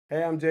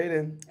Hey, I'm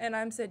Jaden. And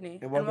I'm Sydney.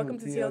 And welcome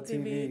to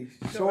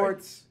TLTV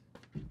Shorts.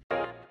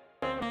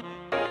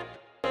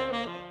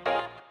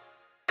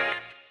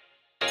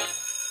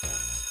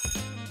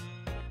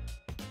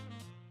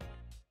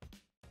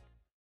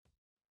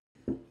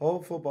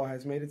 Holt football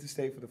has made it to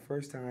state for the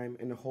first time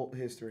in the Holt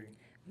history.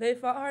 They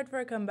fought hard for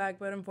a comeback,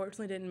 but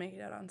unfortunately didn't make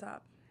it out on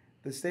top.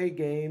 The state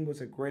game was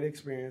a great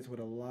experience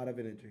with a lot of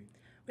energy.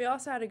 We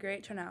also had a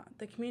great turnout.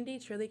 The community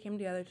truly came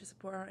together to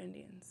support our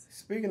Indians.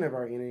 Speaking of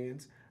our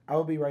Indians, I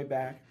will be right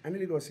back. I need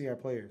to go see our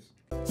players.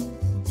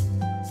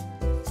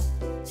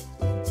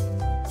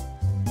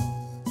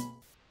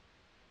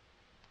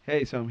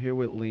 Hey, so I'm here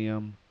with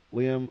Liam.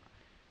 Liam,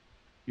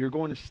 you're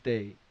going to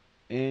state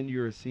and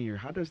you're a senior.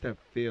 How does that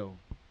feel?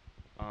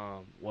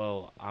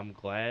 Well, I'm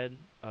glad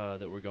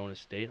that we're going to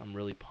state. I'm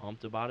really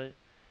pumped about it.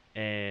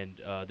 And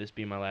this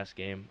being my last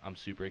game, I'm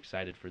super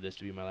excited for this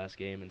to be my last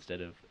game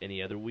instead of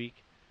any other week.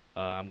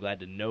 I'm glad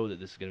to know that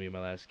this is going to be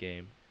my last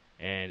game.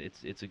 And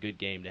it's a good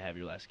game to have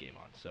your last game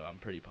on. So I'm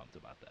pretty pumped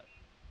about that.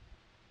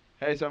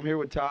 Hey, so I'm here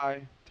with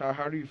Ty. Ty,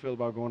 how do you feel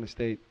about going to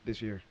state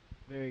this year?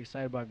 Very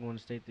excited about going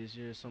to state this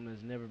year. Something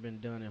that's never been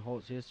done in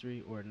Holt's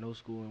history or at no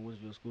school in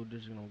Winsville School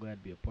District, and I'm glad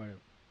to be a part of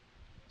it.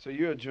 So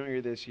you're a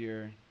junior this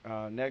year.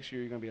 Next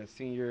year you're going to be a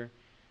senior.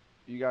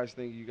 You guys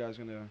think you guys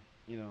going to,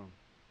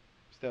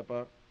 step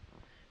up?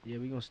 Yeah,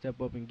 we're going to step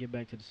up and get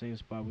back to the same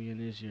spot we in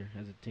this year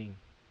as a team.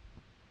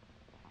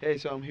 Hey,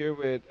 so I'm here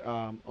with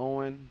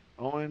Owen.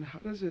 Owen, how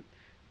does it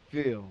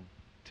feel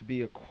to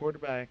be a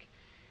quarterback,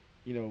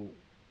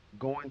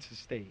 going to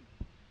state?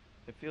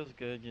 It feels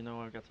good.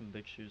 I've got some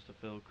big shoes to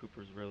fill.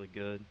 Cooper's really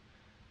good.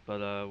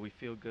 But we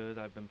feel good.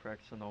 I've been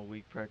practicing all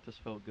week. Practice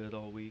felt good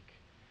all week.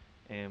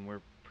 And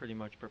we're pretty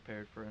much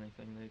prepared for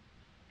anything they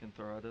can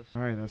throw at us.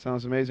 All right, that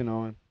sounds amazing,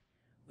 Owen.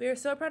 We are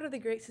so proud of the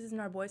great season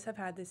our boys have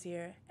had this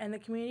year, and the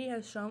community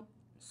has shown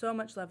so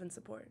much love and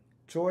support.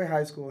 Troy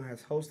High School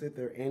has hosted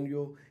their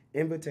annual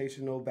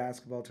invitational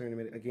basketball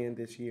tournament again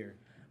this year.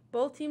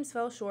 Both teams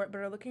fell short, but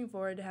are looking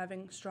forward to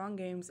having strong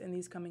games in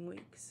these coming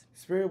weeks.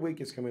 Spirit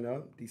Week is coming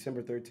up,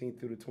 December 13th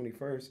through the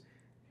 21st.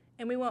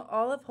 And we want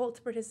all of Holt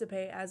to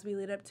participate as we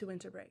lead up to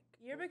winter break.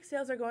 Yearbook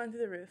sales are going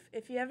through the roof.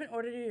 If you haven't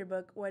ordered your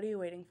yearbook, what are you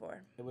waiting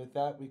for? And with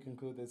that, we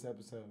conclude this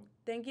episode.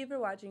 Thank you for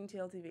watching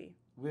TLTV.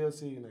 We'll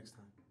see you next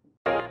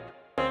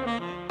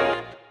time.